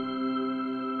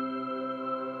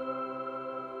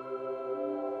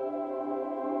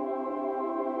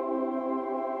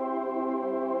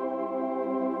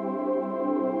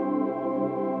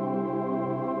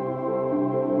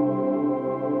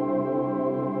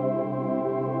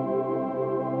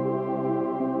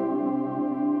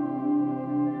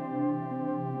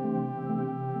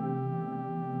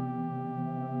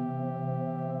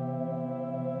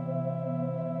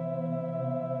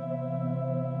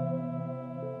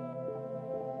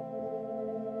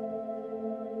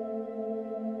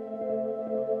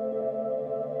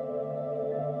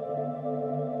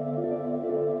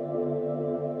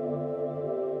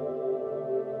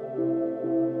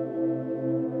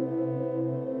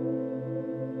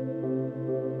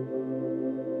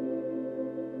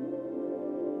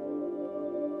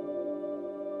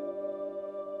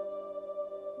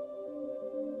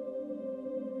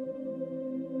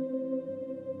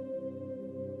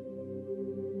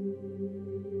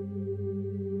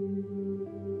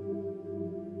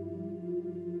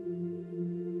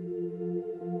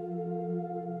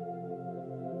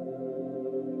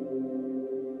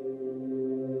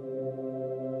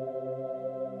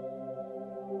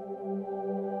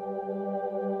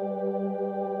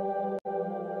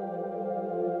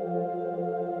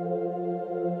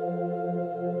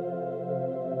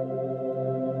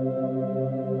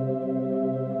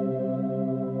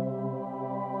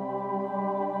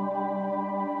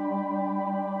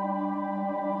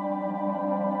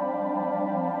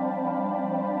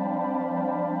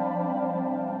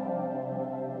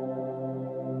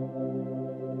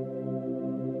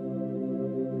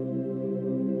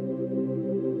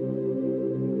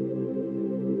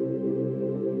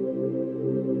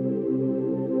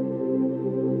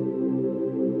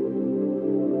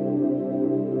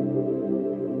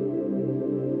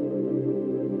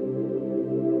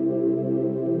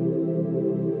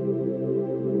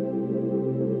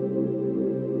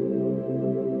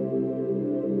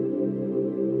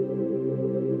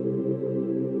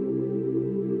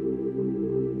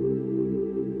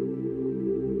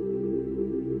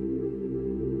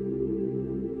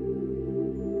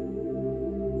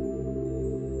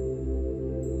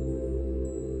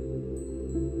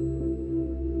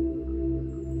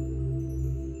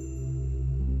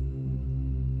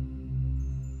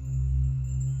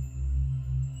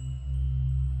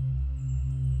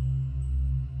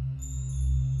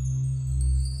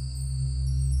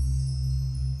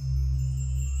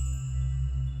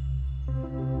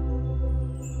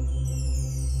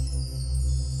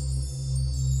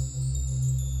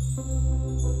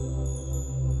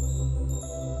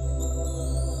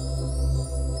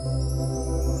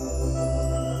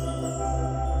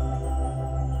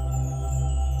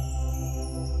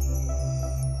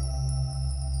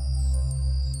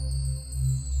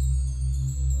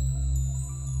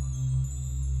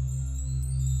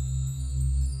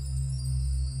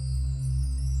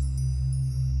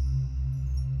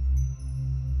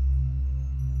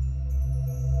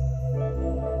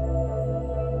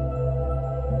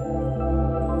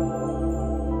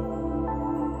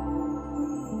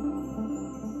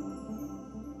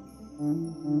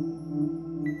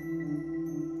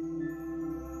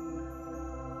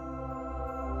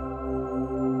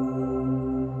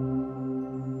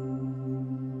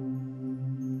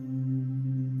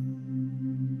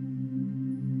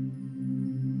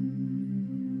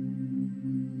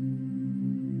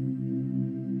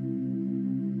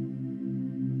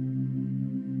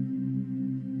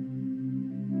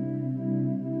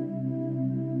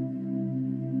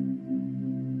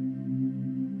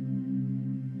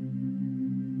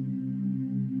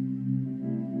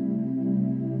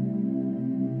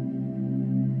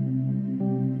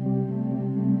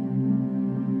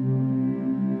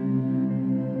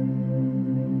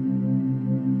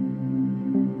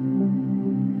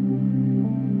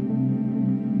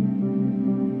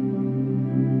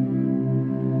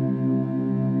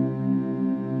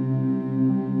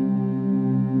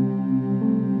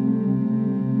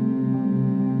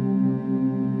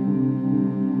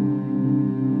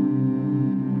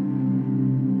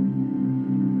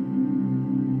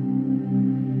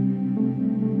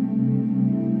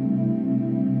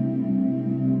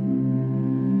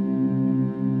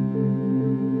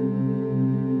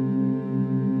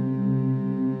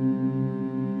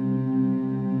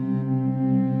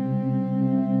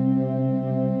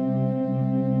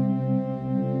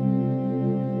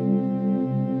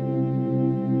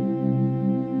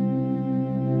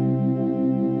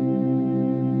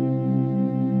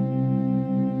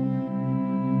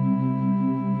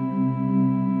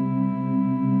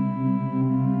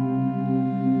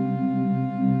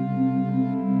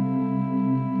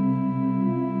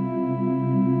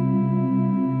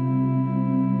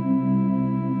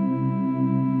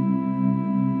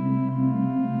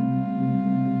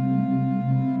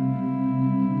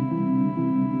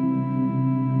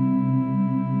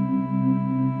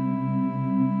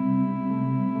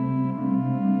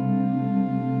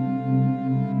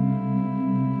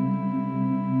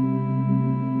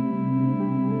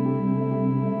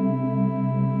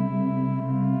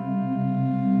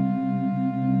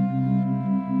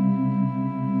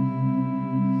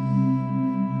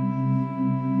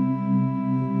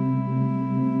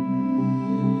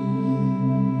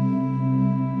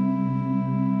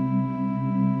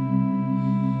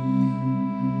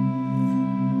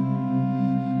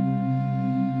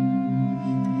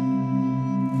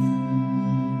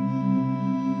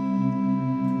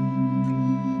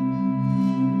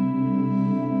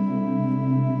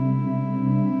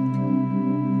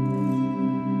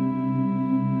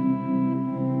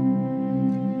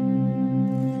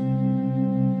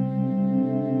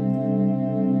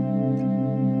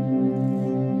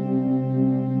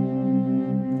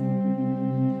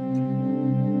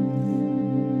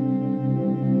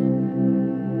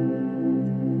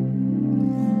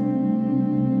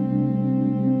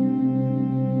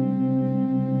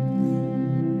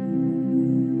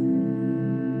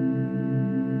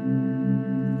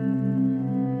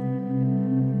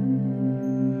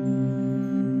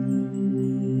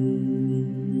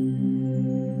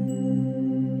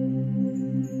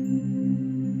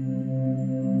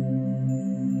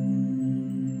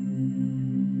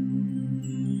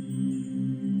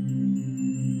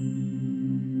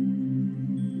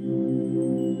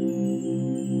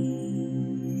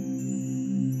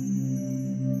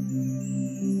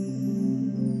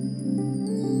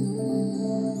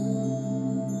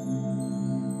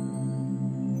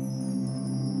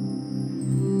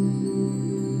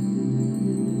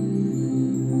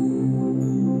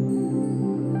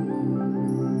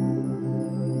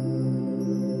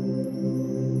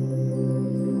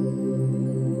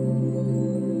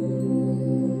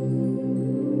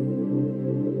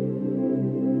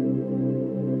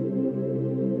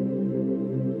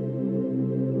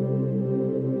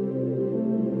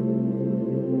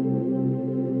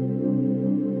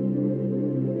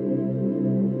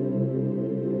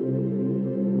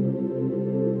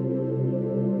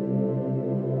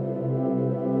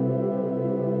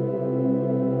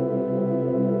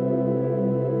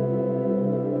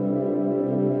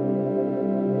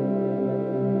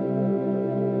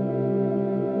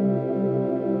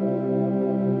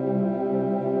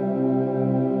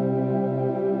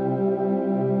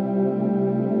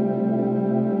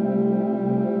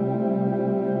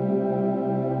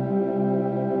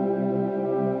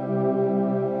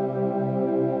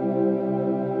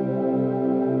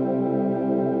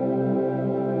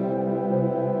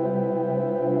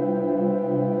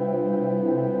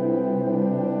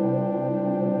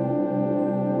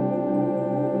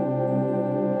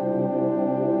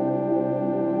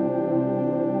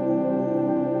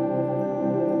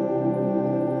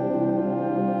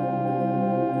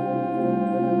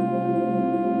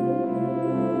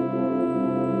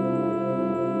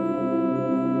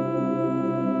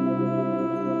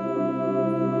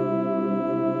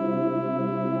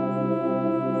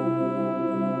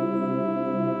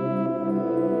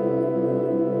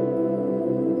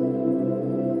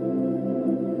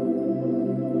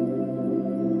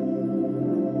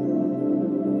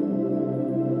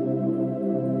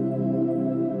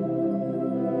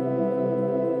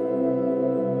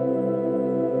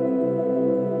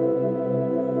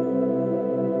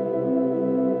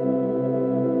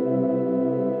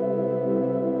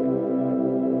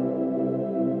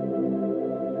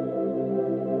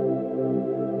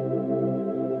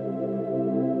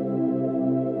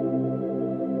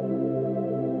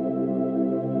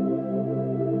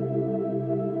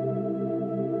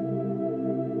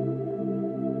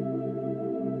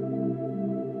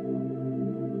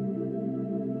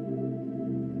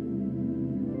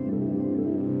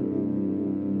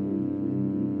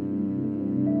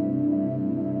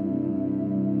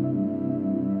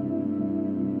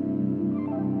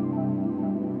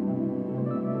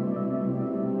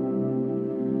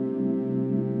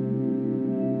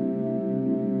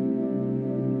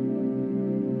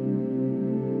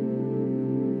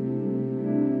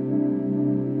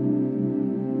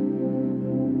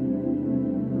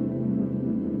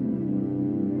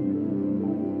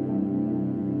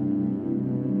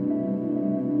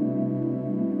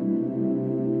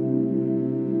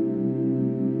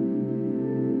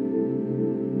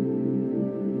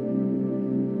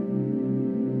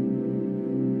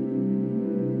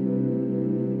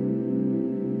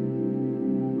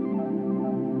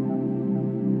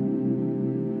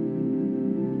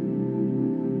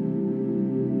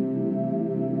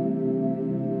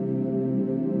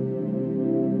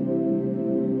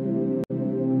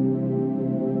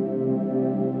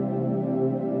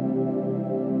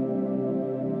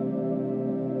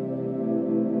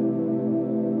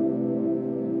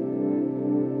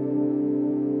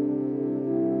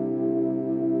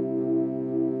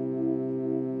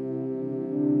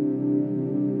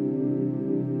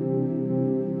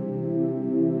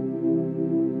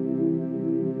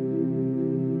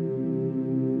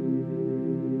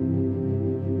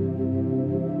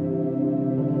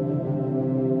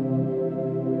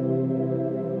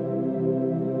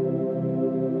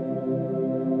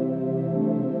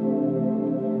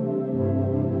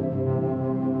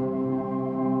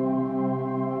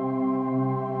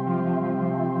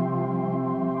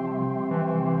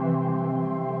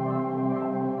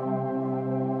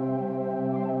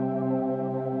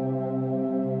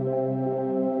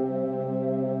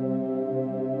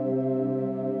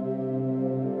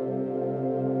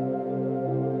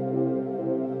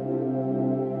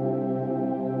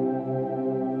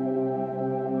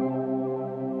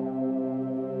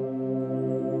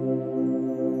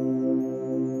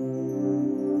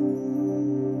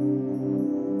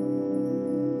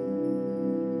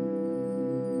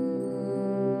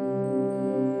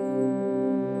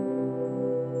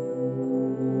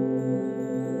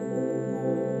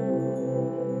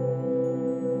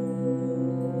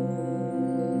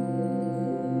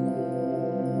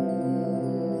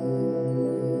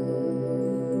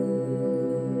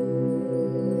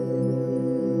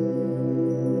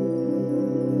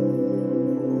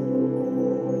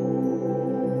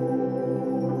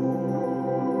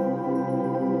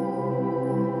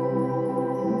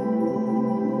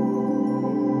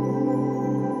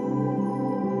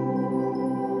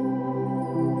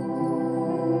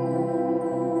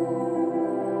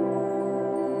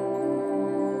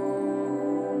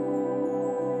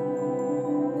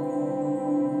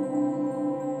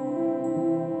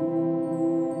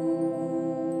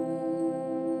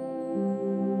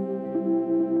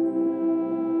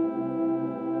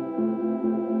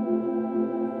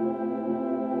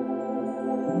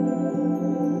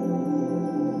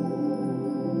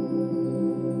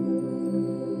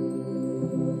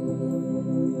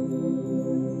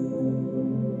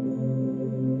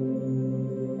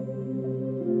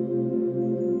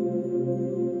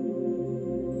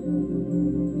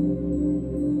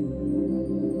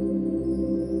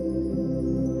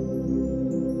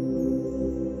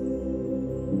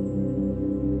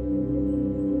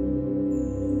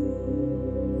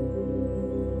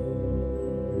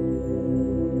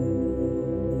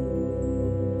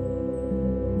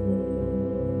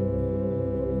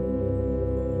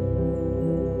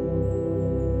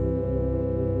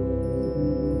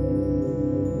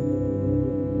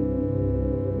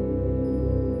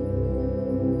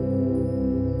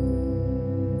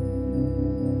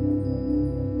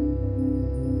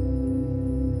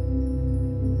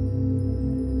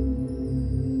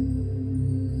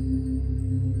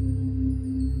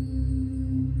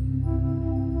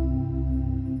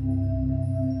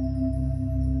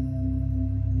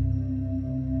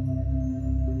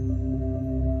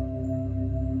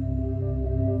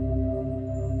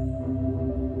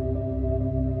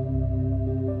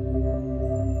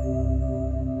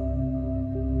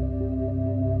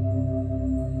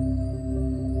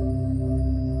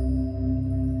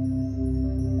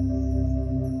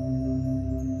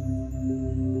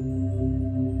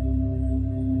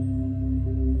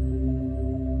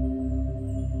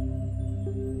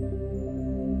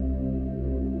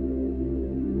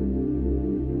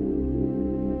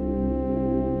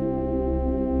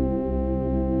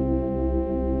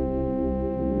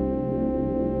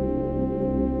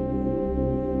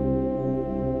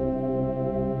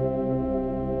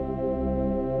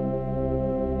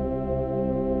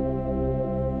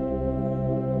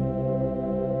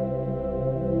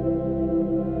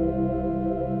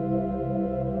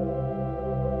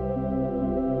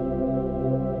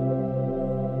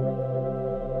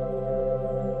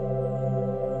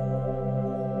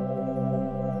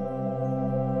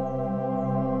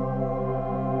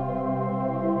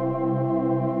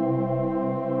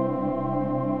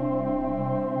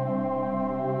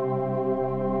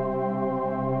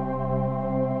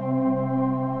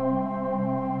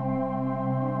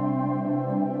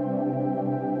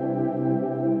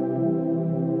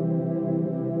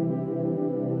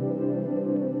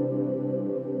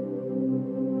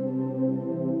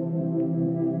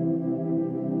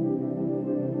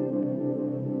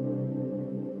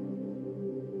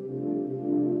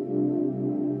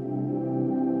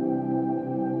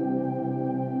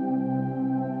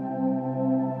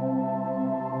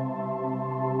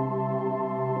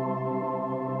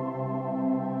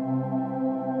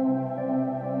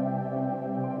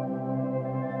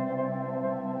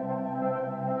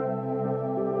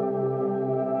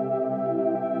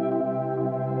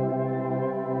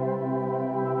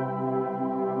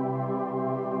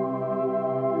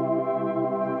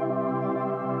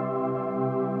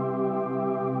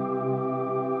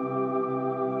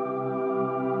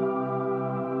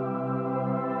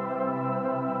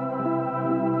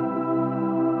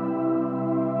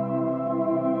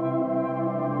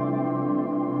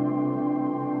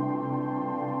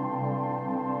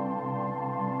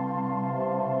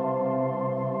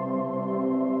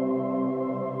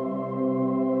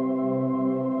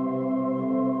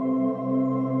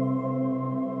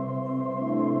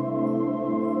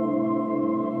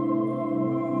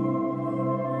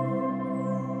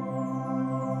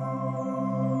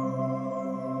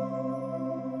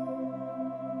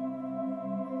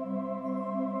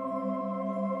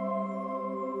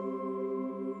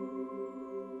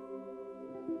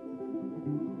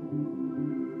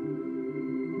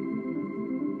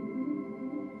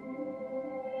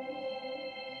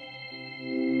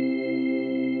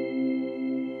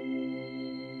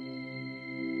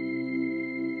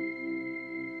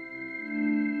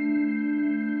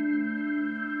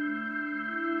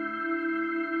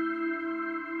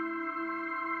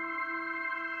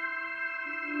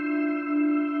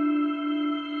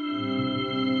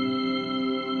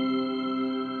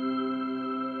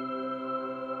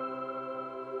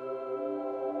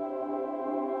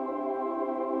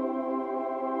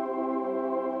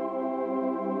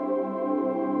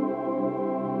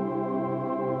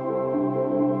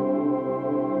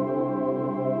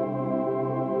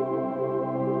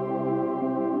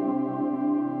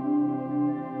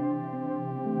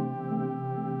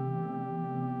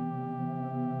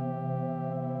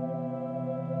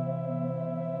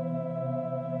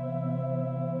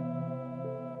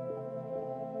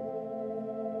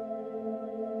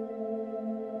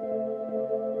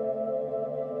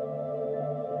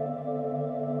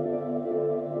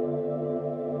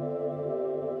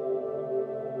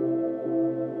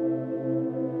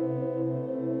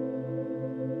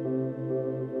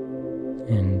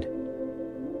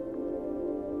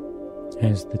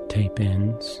 as the tape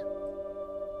ends,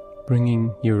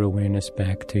 bringing your awareness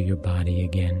back to your body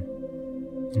again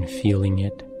and feeling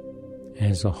it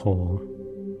as a whole.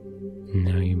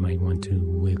 Now you might want to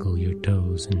wiggle your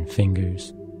toes and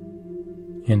fingers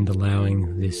and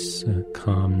allowing this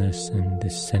calmness and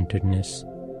this centeredness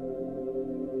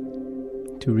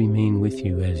to remain with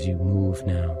you as you move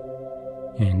now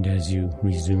and as you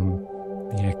resume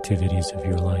the activities of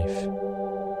your life.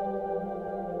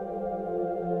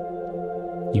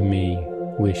 You may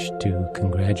wish to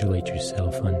congratulate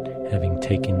yourself on having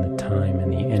taken the time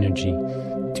and the energy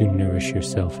to nourish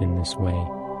yourself in this way,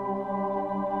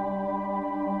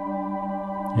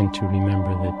 and to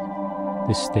remember that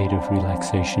this state of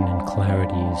relaxation and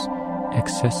clarity is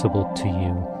accessible to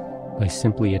you by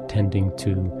simply attending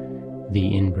to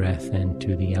the in-breath and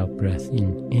to the out-breath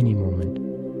in any moment,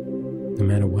 no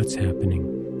matter what's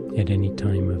happening at any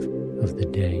time of the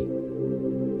day,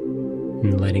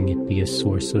 and letting it be a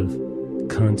source of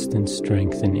constant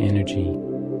strength and energy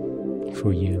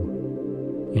for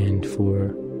you and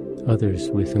for others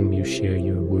with whom you share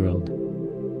your world,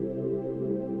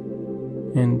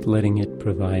 and letting it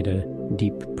provide a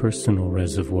deep personal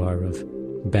reservoir of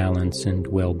balance and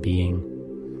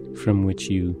well-being from which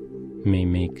you may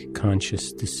make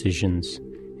conscious decisions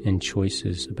and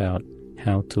choices about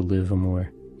how to live a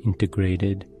more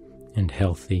integrated and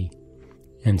healthy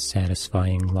and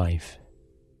satisfying life.